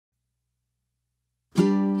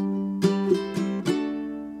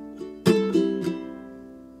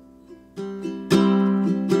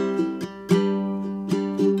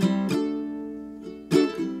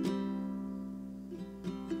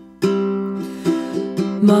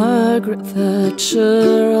Margaret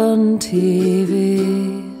Thatcher on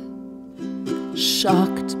TV,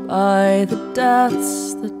 shocked by the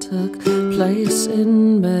deaths that took place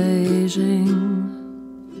in Beijing.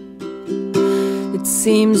 It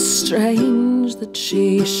seems strange that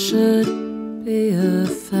she should be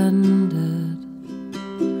offended.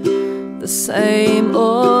 The same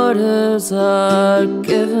orders are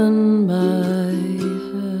given by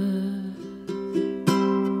her.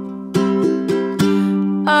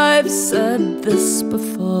 I've said this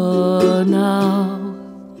before now.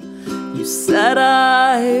 You said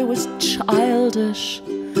I was childish,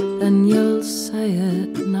 then you'll say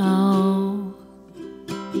it now.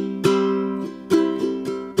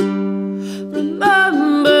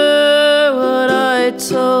 Remember what I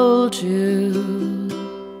told you.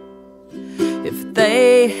 If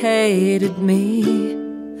they hated me,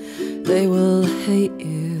 they will hate you.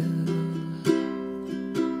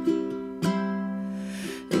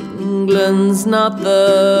 England's not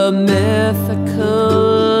the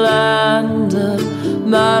mythical land of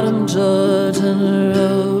Madame George and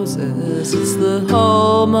roses. It's the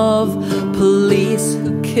home of police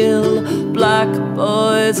who kill black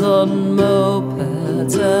boys on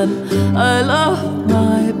mopeds. And I love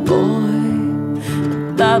my boy,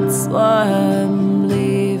 that's why I'm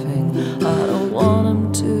leaving. I don't want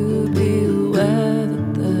him to be aware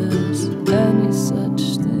that there's any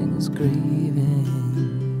such thing as grieving.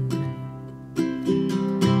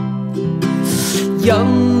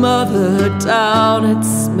 Young mother down at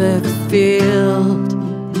Smithfield,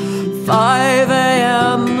 5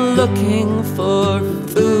 a.m. looking for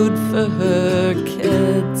food for her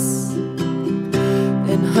kids.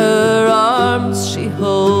 In her arms she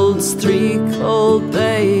holds 3 cold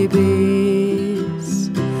babies,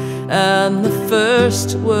 and the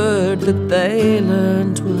first word that they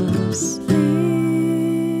learned was please.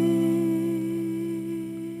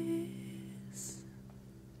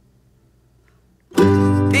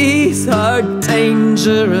 These are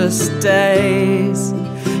dangerous days.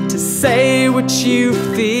 To say what you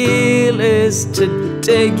feel is to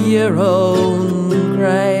dig your own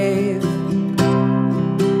grave.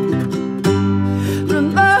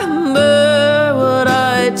 Remember what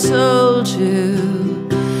I told you.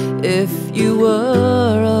 If you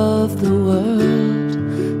were of the world,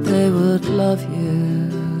 they would love you.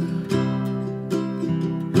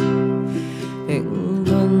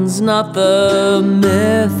 England's not the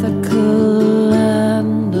mythical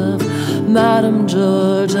land of Madame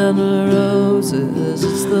George and roses.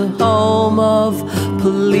 It's the home of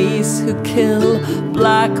police who kill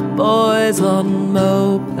black boys on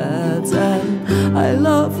mopeds. And I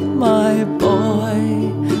love my boy,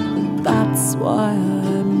 and that's why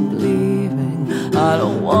I'm leaving. I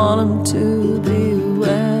don't want him to